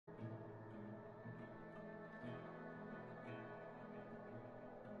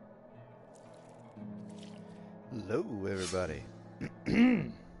Hello, everybody.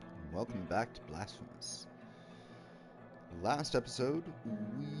 Welcome back to Blasphemous. Last episode,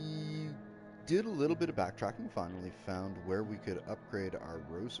 we did a little bit of backtracking, finally found where we could upgrade our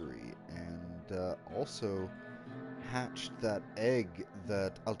rosary, and also hatched that egg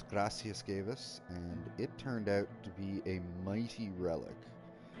that Altgracias gave us, and it turned out to be a mighty relic,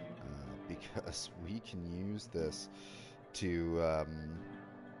 because we can use this to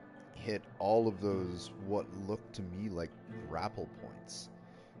hit all of those what looked to me like grapple points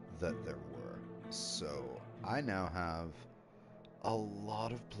that there were. So I now have a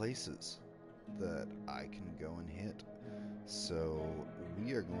lot of places that I can go and hit. So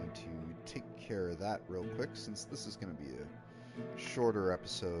we are going to take care of that real quick, since this is going to be a shorter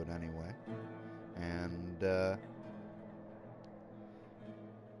episode anyway. And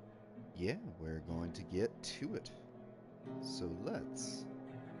yeah, we're going to get to it. So let's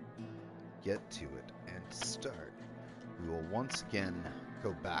get to it. And to start, we will once again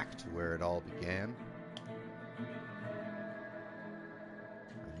go back to where it all began.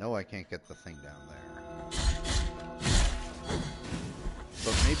 I know I can't get the thing down there,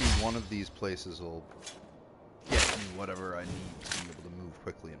 but maybe one of these places will get me whatever I need to be able to move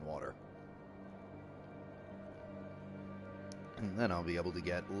quickly in water. And then I'll be able to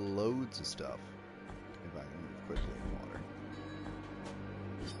get loads of stuff if I can move quickly in water.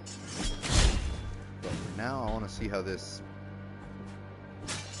 But for now, I want to see how this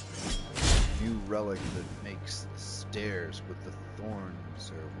new relic that makes the stairs with the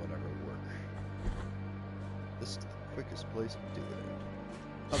thorns or whatever work. This is the quickest place to do it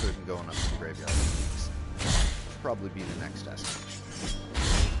in. Other than going up to the graveyard peaks. Probably be the next destination.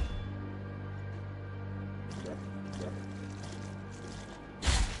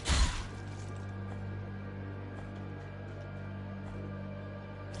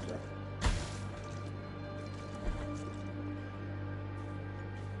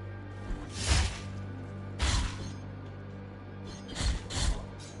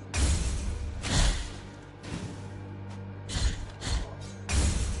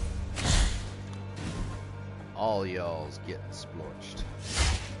 All y'all's getting splorched.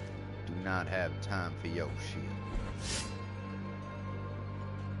 Do not have time for your shit.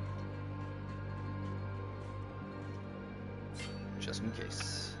 Just in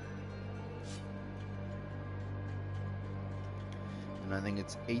case. And I think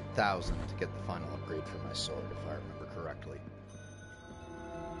it's 8,000 to get the final upgrade for my sword, if I remember correctly.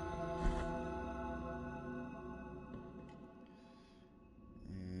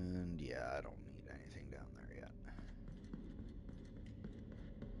 And yeah, I don't need anything down there yet.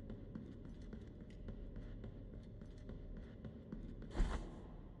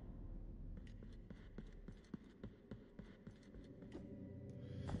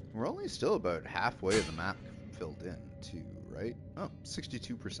 We're only still about halfway of the map filled in, too, right? Oh,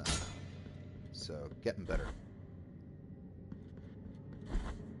 62%. So, getting better.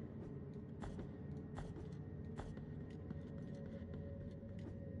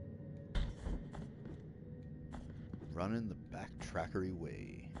 Running the backtrackery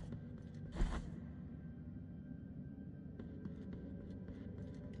way.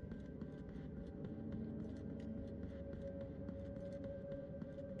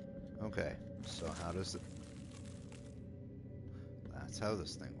 Okay, so how does it... That's how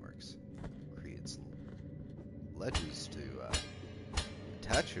this thing works. Creates ledges to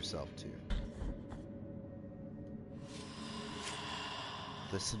attach yourself to.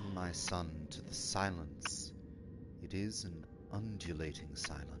 Listen, my son, to the silence. It is an undulating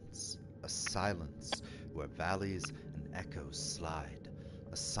silence. A silence where valleys and echoes slide.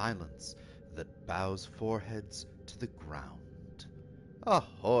 A silence that bows foreheads to the ground.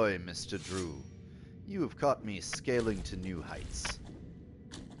 Ahoy, Mr. Drew. You have caught me scaling to new heights.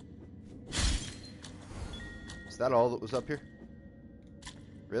 Is that all that was up here?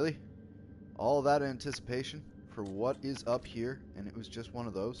 Really? All that anticipation for what is up here, and it was just one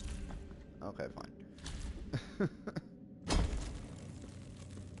of those? Okay, fine.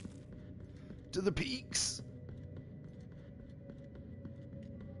 To the peaks!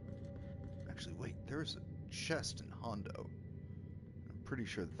 Actually, wait, there's a chest in Hondo. I'm pretty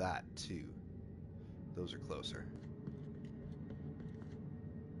sure that, too. Those are closer.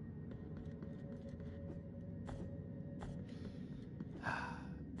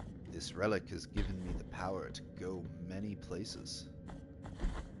 This relic has given me the power to go many places.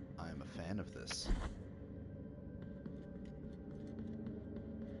 I am a fan of this.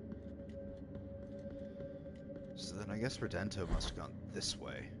 So then I guess Redento must have gone this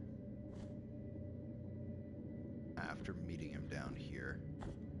way. After meeting him down here.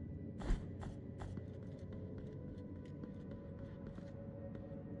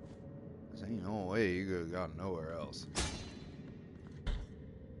 No way, you could have gone nowhere else.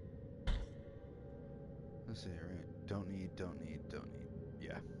 Let's see, right? Don't need.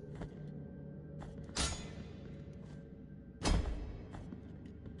 Yeah.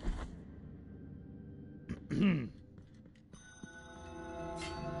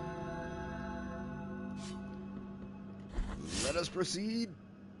 Let us proceed.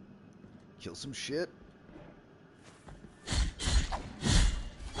 Kill some shit.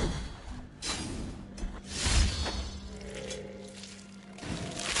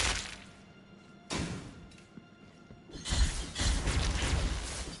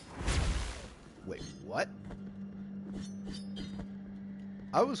 Wait, what?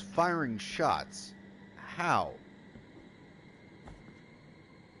 I was firing shots. How?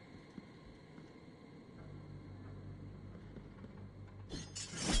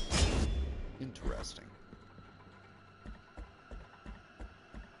 Interesting.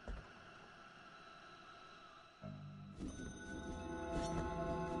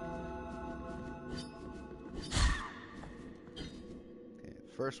 Okay,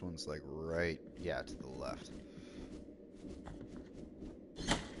 the first one's like right, yeah, to the left.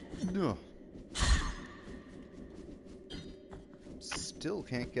 No. Still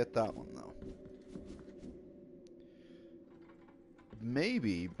can't get that one though.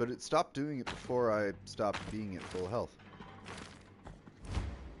 Maybe, but it stopped doing it before I stopped being at full health.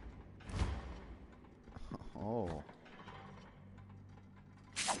 Oh.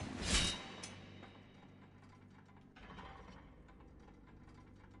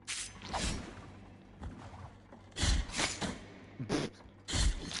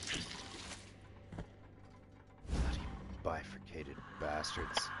 Bloody bifurcated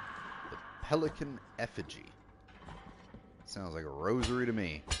bastards. The Pelican Effigy. Sounds like a rosary to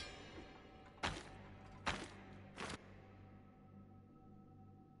me.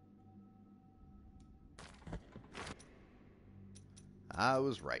 I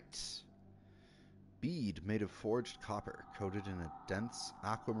was right. Bead made of forged copper, coated in a dense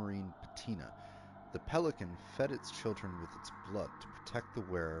aquamarine patina. The pelican fed its children with its blood to protect the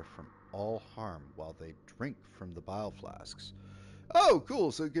wearer from all harm while they drink from the bile flasks. Oh,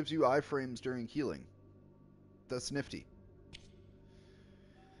 cool, so it gives you iframes during healing. That's nifty.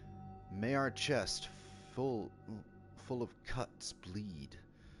 May our chest full of cuts bleed,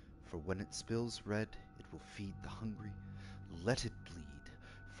 for when it spills red, it will feed the hungry. Let it bleed,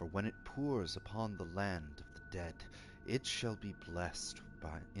 for when it pours upon the land of the dead, it shall be blessed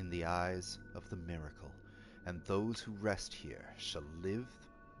in the eyes of the miracle, and those who rest here shall live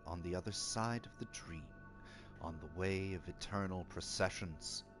on the other side of the dream, on the way of eternal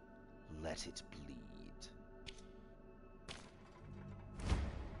processions. Let it bleed.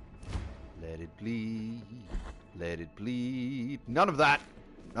 Let it bleed. Let it bleed. None of that.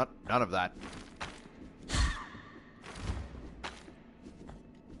 None of that.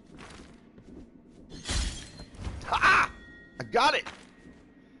 Ha! I got it.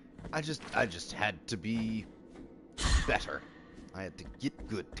 I just had to be better. I had to get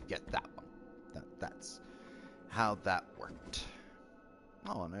good to get that one. That's how that worked.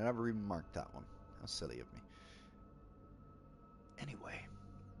 Oh, and I never even marked that one. How silly of me. Anyway.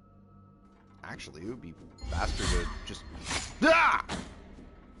 Actually, it would be faster to just... Ah!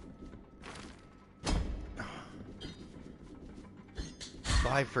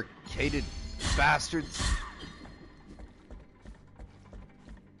 Bifurcated bastards.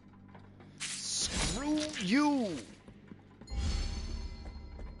 Screw you!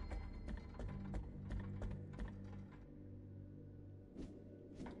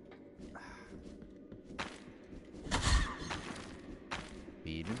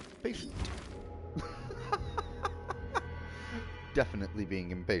 Being impatient. Definitely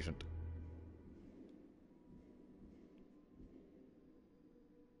being impatient.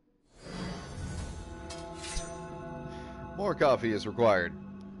 More coffee is required.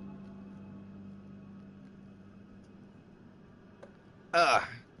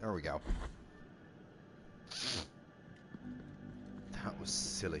 There we go. That was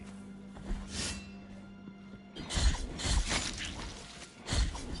silly.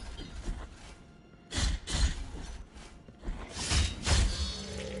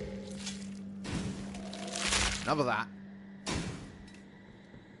 Enough of that.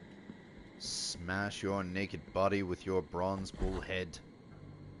 Smash your naked body with your bronze bull head.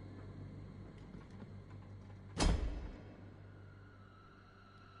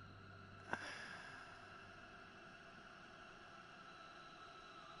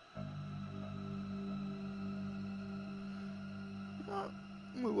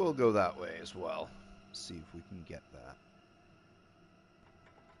 We will go that way as well. See if we can get that.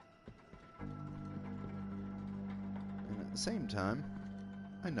 at the same time,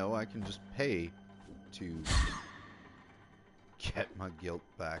 I know I can just pay to get my guilt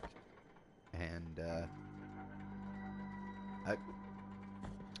back, and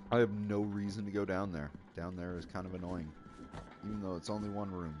I have no reason to go down there. Down there is kind of annoying. Even though it's only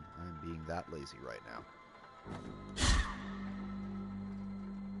one room, I am being that lazy right now.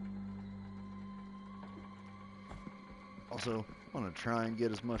 Also, I want to try and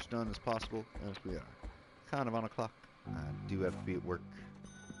get as much done as possible as we are kind of on a clock. I do have to be at work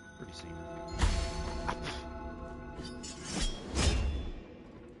pretty soon.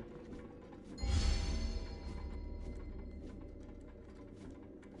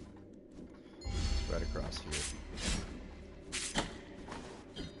 It's right across here.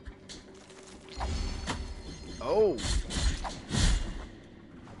 Oh!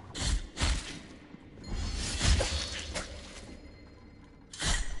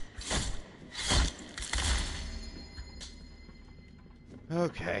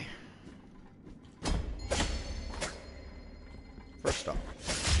 Okay. First off.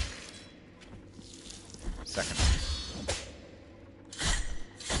 Second.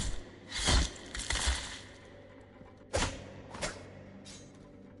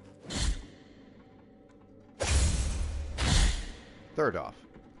 Third off.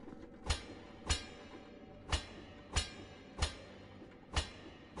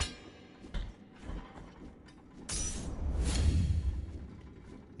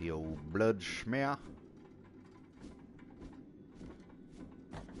 The old blood schmear.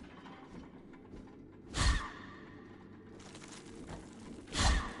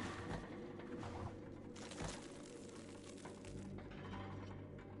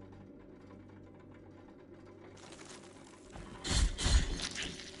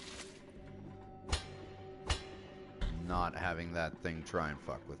 Not having that thing try and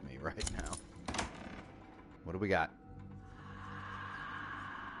fuck with me right now. What do we got?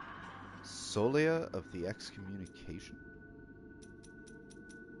 Solia of the Excommunication.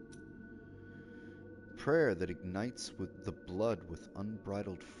 Prayer that ignites with the blood with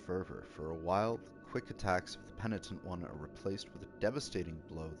unbridled fervor. For a while, the quick attacks of the Penitent One are replaced with a devastating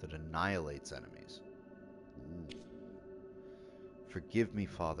blow that annihilates enemies. Ooh. Forgive me,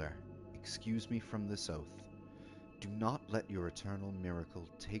 Father. Excuse me from this oath. Do not let your eternal miracle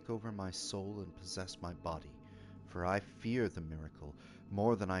take over my soul and possess my body, for I fear the miracle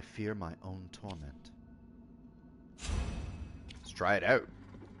more than I fear my own torment. Let's try it out.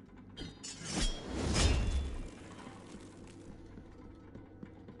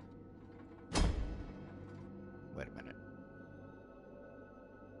 Wait a minute.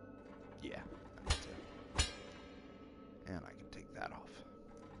 Yeah, that's it. And I can take that off.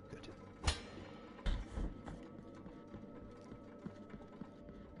 Good.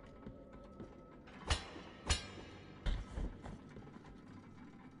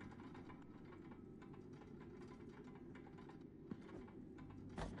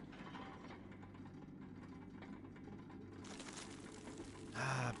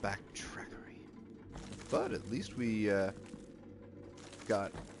 Backtrackery. But at least we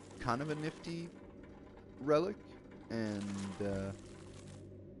got kind of a nifty relic and a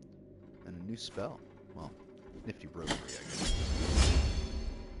new spell. Well, nifty rosary, I guess.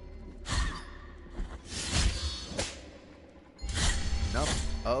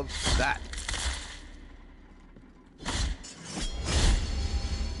 Enough of that.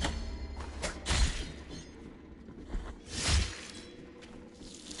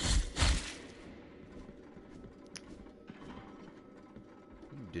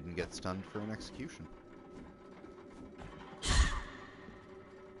 Didn't get stunned for an execution.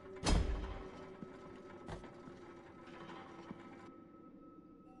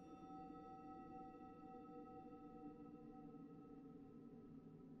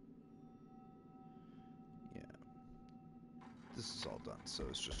 Yeah. This is all done, so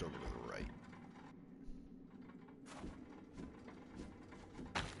it's just over to the right.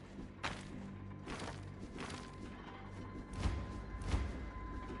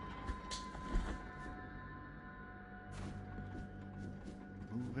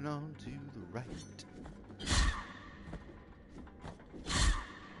 Moving on to the right.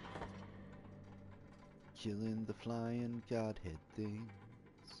 Killing the flying godhead things.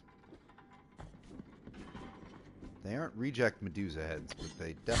 They aren't reject Medusa heads, but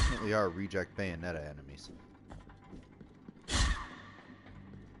they definitely are reject Bayonetta enemies.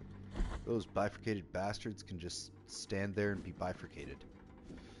 Those bifurcated bastards can just stand there and be bifurcated.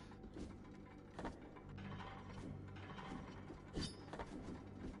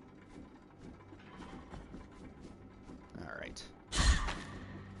 Alright.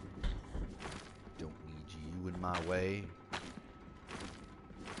 Don't need you in my way.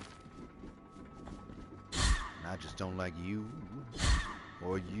 I just don't like you.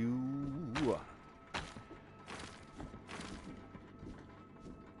 Or you.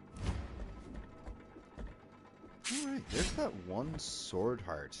 Alright, there's that one sword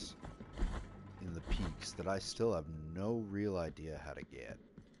heart in the peaks that I still have no real idea how to get.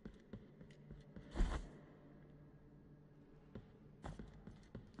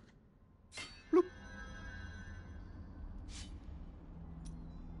 Bloop.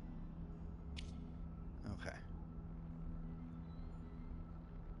 Okay.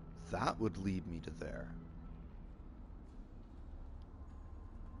 That would lead me to there.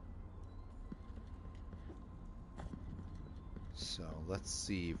 So let's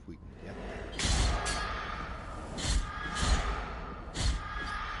see if we can get there.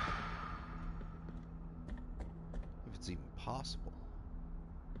 If it's even possible.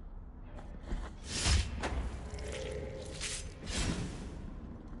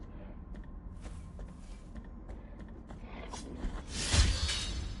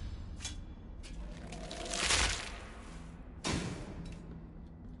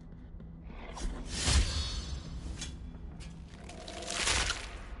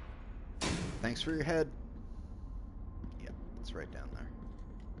 Thanks for your head. Yep, it's right down there.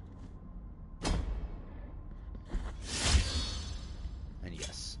 And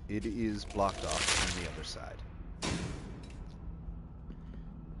yes, it is blocked off from the other side.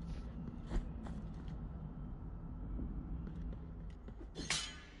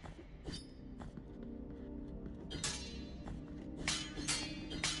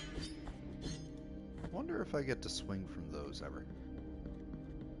 Wonder if I get to swing from those ever.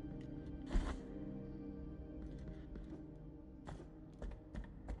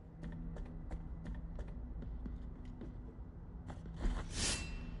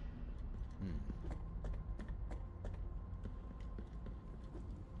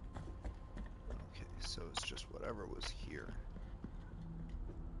 So it's just whatever was here.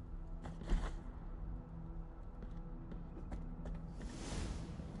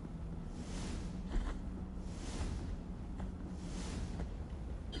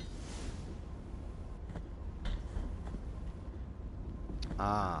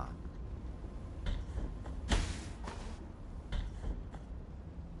 Ah.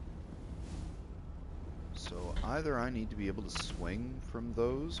 So either I need to be able to swing from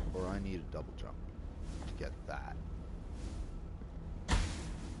those, or I need a double jump to get that.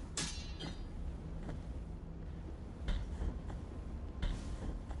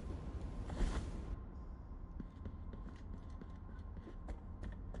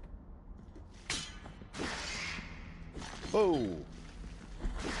 Oh!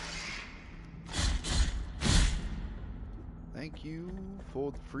 Thank you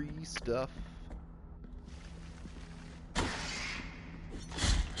for the free stuff.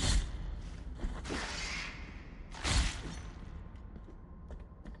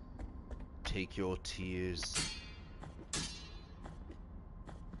 Take your tears.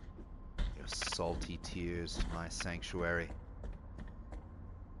 Your salty tears to my sanctuary.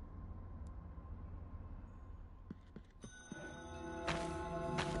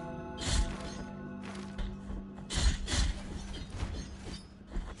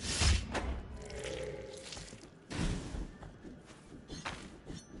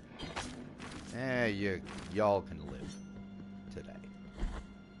 Y'all can live today.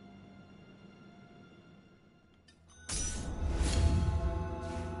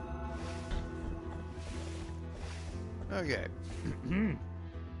 Okay.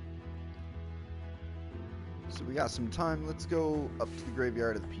 So we got some time. Let's go up to the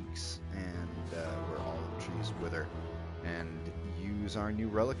graveyard of the peaks and where all the trees wither, and use our new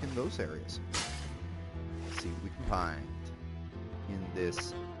relic in those areas. See what we can find in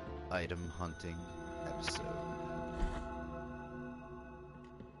this item hunting episode.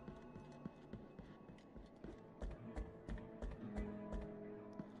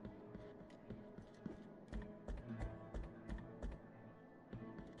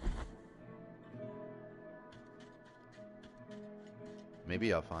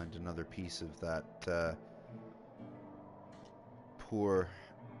 Maybe I'll find another piece of that poor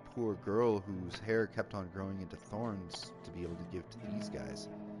girl whose hair kept on growing into thorns to be able to give to these guys.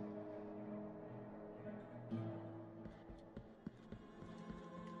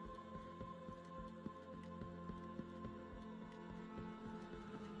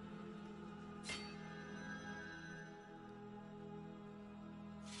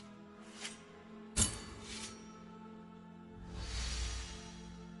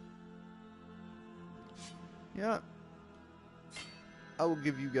 Yeah, I will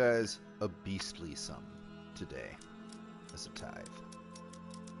give you guys a beastly sum today as a tithe.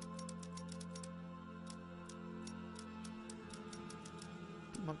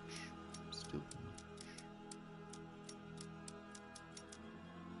 much. Still too much.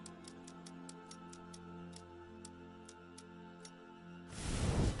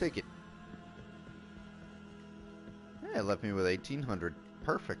 Take it. Yeah, it left me with 1800.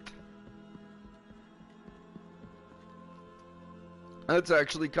 Perfect. That's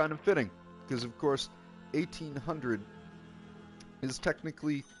actually kind of fitting, because of course 1800 is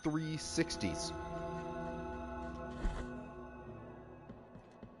technically 360s.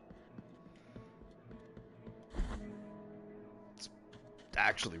 It's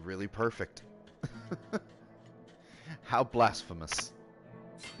actually really perfect. How blasphemous.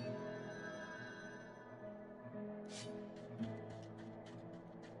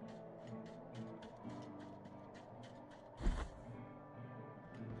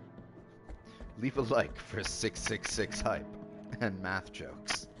 Leave a like for 666 hype and math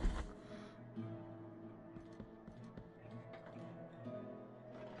jokes.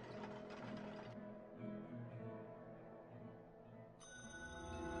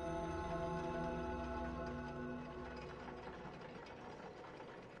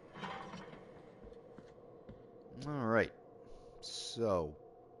 Alright, so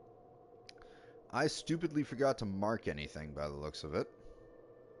I stupidly forgot to mark anything by the looks of it.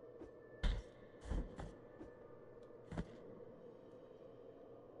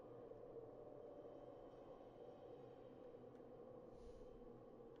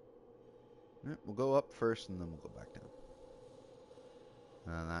 We'll go up first and then we'll go back down.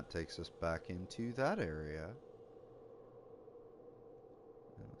 And that takes us back into that area.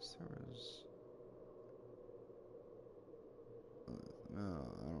 Unless there was... No,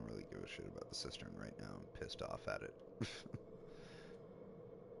 I don't really give a shit about the cistern right now. I'm pissed off at it.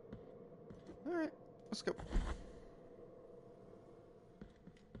 Alright, let's go.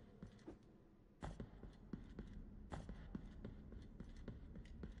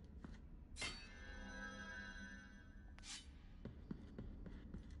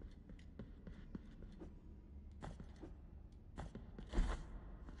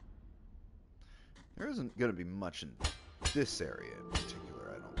 There isn't going to be much in this area in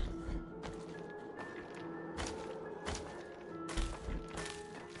particular, I don't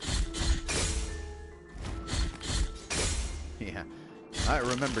think. Yeah, I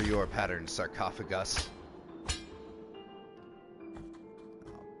remember your pattern, sarcophagus.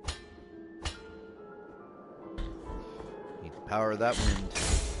 Need the power of that wind.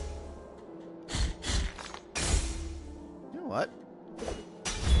 You know what?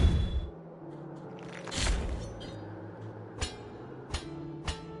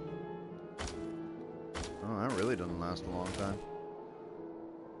 Oh, that really doesn't last a long time.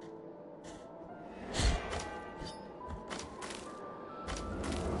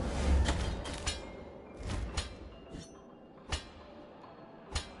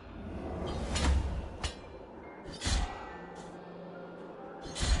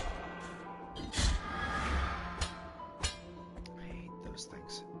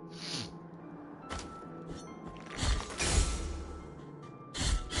 Things.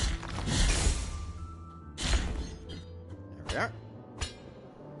 There we are.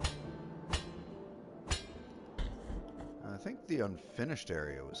 I think the unfinished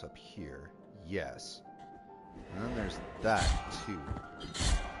area was up here. Yes. And then there's that, too.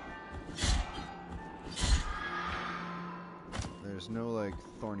 There's no, like,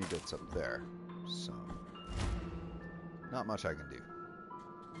 thorny bits up there. So, not much I can do.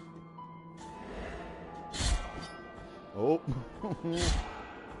 Oh!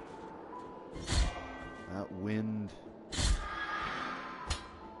 That wind.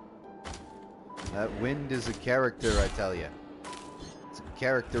 That wind is a character, I tell you. It's a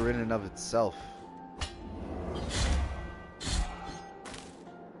character in and of itself.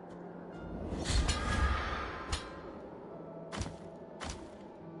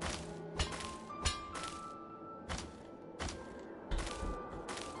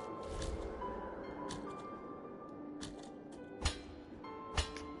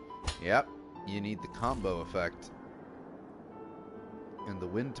 Yep, you need the combo effect. And the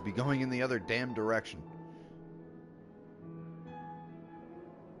wind to be going in the other damn direction.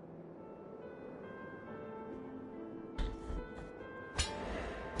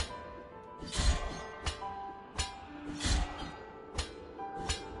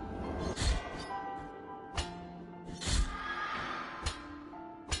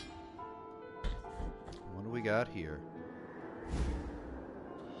 What do we got here?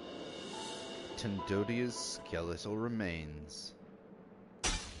 Tendodia's skeletal remains.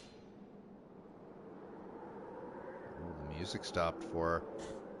 Oh, the music stopped for her.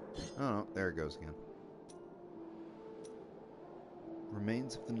 Oh, no, there it goes again.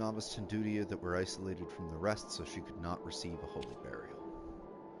 Remains of the novice Tendudia that were isolated from the rest so she could not receive a holy burial.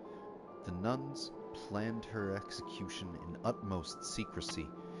 The nuns planned her execution in utmost secrecy,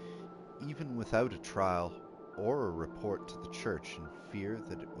 even without a trial or a report to the church, in fear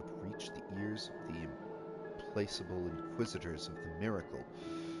that it would reach the ears of the implacable inquisitors of the miracle.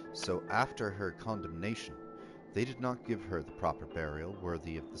 So after her condemnation, they did not give her the proper burial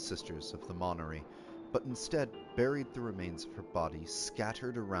worthy of the sisters of the Monnery, but instead buried the remains of her body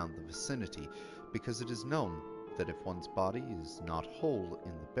scattered around the vicinity, because it is known that if one's body is not whole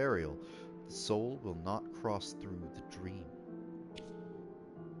in the burial, the soul will not cross through the dream.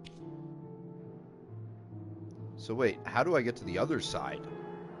 So wait, how do I get to the other side?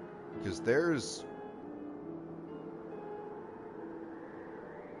 Because there's...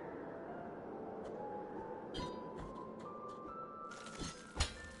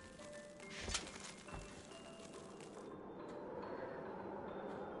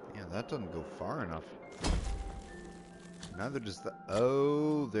 Yeah, that doesn't go far enough. Neither does the...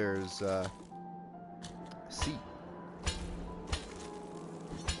 Oh, there's a sea.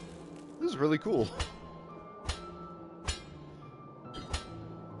 This is really cool.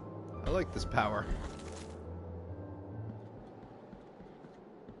 I like this power.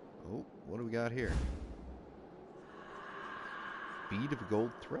 Oh, what do we got here? Bead of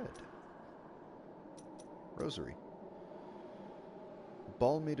gold thread. Rosary. A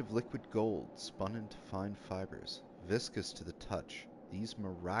ball made of liquid gold, spun into fine fibers, viscous to the touch. These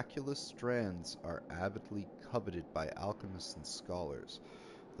miraculous strands are avidly coveted by alchemists and scholars.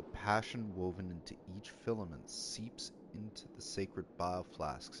 The passion woven into each filament seeps into the sacred bile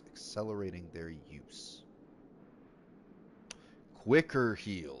flasks, accelerating their use. Quicker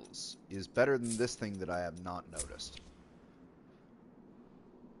heals is better than this thing that I have not noticed.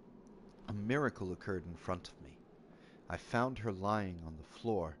 A miracle occurred in front of me. I found her lying on the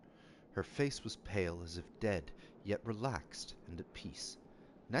floor. Her face was pale as if dead, yet relaxed and at peace.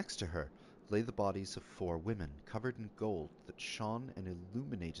 Next to her lay the bodies of 4 women, covered in gold that shone and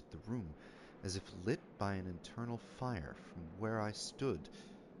illuminated the room, as if lit by an internal fire. From where I stood,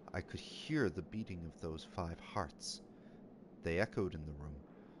 I could hear the beating of those 5 hearts. They echoed in the room,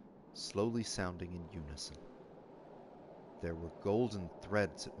 slowly sounding in unison. There were golden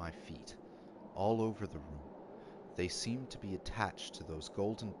threads at my feet, all over the room. They seemed to be attached to those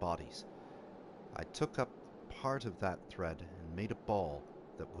golden bodies. I took up part of that thread and made a ball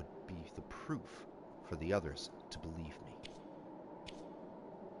that would be the proof for the others to believe me.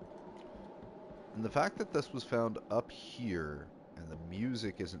 And the fact that this was found up here and the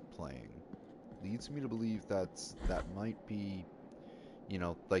music isn't playing leads me to believe that might be, you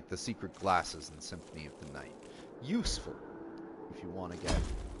know, like the secret glasses in Symphony of the Night. Useful if you want to get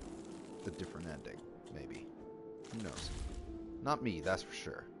the different ending, maybe. Who knows? Not me, that's for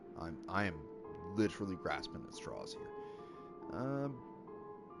sure. I am literally grasping at straws here.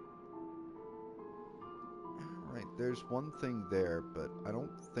 Alright, there's one thing there, but I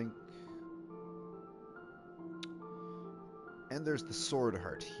don't think... And there's the sword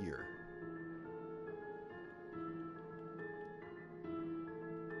heart here.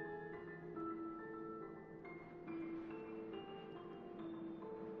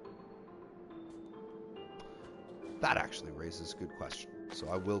 That actually raises a good question, so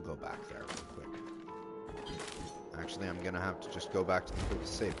I will go back there real quick. Actually, I'm going to have to just go back to the quick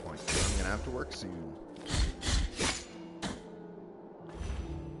save point. I'm going to have to work soon.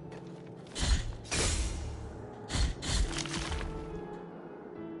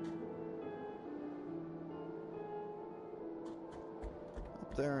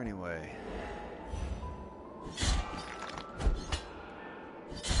 Up there anyway.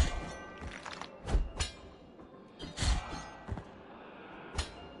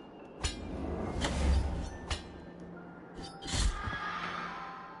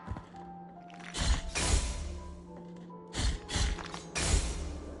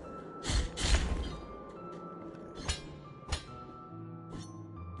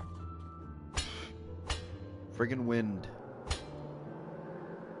 Friggin' wind.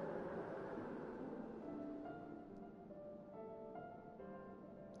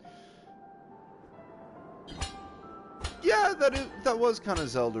 Yeah, that was kind of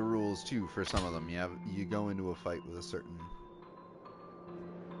Zelda rules too for some of them. You go into a fight with a certain...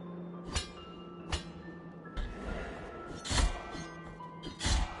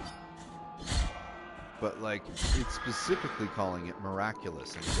 But like, it's specifically calling it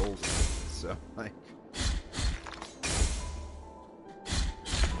miraculous and golden. So like...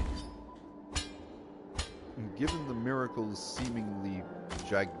 Given the miracle's seemingly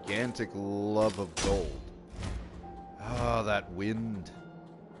gigantic love of gold, Oh, that wind.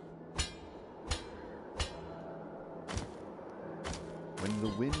 When the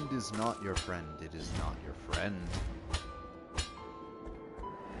wind is not your friend, it is not your friend.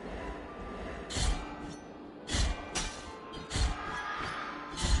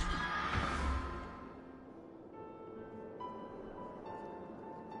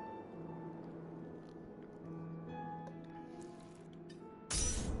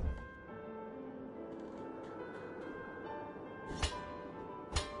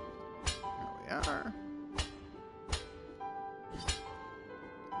 There we are.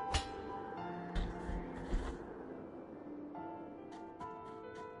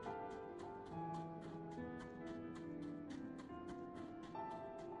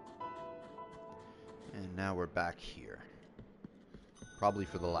 And now we're back here. Probably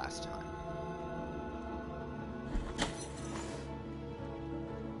for the last time.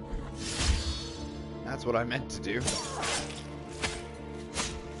 That's what I meant to do.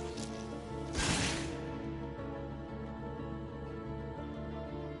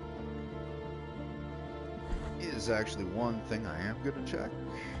 Is actually one thing I am going to check.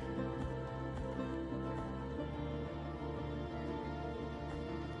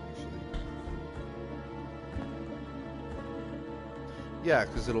 Yeah,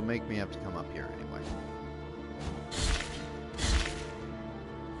 because it'll make me have to come up here anyway.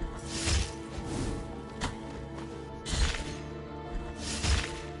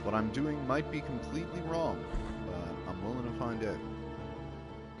 What I'm doing might be completely wrong, but I'm willing to find out.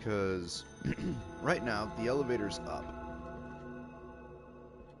 Because right now, the elevator's up.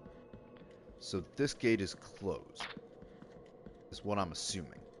 So this gate is closed, is what I'm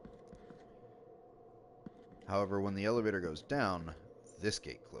assuming. However, when the elevator goes down, this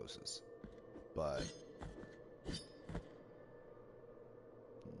gate closes, but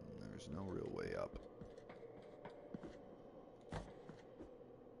there's no real way up.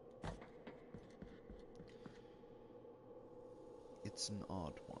 It's an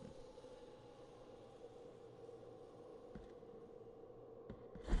odd one.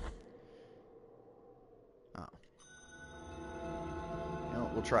 Oh. You know,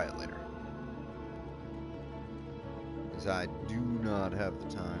 we'll try it later. Because I do not have the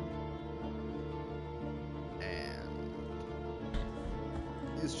time. And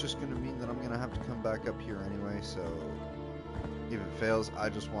it's just going to mean that I'm going to have to come back up here anyway, so if it fails, I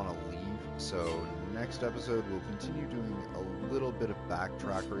just want to leave. So next episode, we'll continue doing a little bit of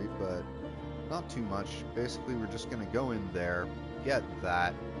backtrackery, but not too much. Basically, we're just going to go in there, get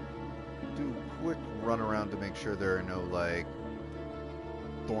that, do a quick run around to make sure there are no, like,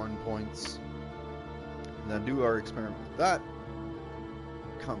 thorn points, and then do our experiment with that,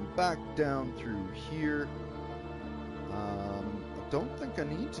 come back down through here. I don't think I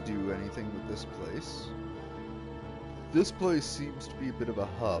need to do anything with this place. This place seems to be a bit of a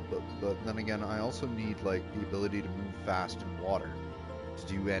hub, but then again, I also need, like, the ability to move fast in water to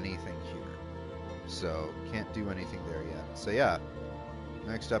do anything here. So, can't do anything there yet. So yeah,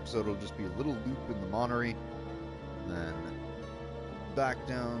 next episode will just be a little loop in the Monterey, then back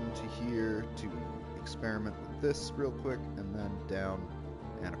down to here to experiment with this real quick, and then down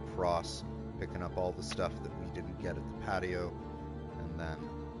and across, picking up all the stuff that we didn't get at the patio, and then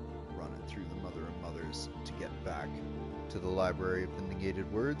run it through the Mother of Mothers to get back to the Library of the Negated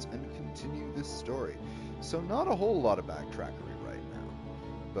Words and continue this story. So not a whole lot of backtrackery right now,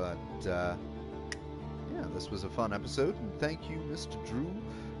 but yeah, this was a fun episode, and thank you, Mr. Drew,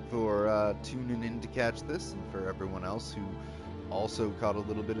 for tuning in to catch this, and for everyone else who also caught a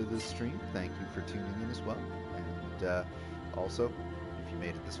little bit of this stream, thank you for tuning in as well. And also, if you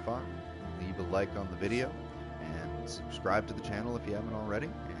made it this far, leave a like on the video, and subscribe to the channel if you haven't already,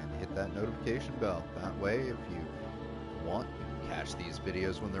 and hit that notification bell. That way, if you want, you can catch these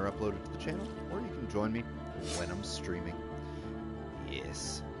videos when they're uploaded to the channel, or you can join me when I'm streaming.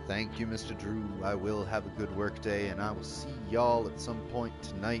 Yes, thank you, Mr. Drew. I will have a good work day, and I will see y'all at some point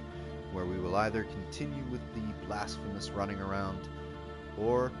tonight, where we will either continue with the Blasphemous running around,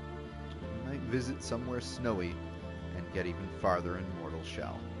 or we might visit somewhere snowy and get even farther in Mortal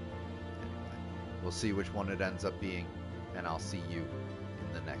Shell. Anyway, we'll see which one it ends up being, and I'll see you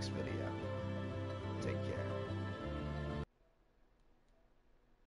in the next video. Take care.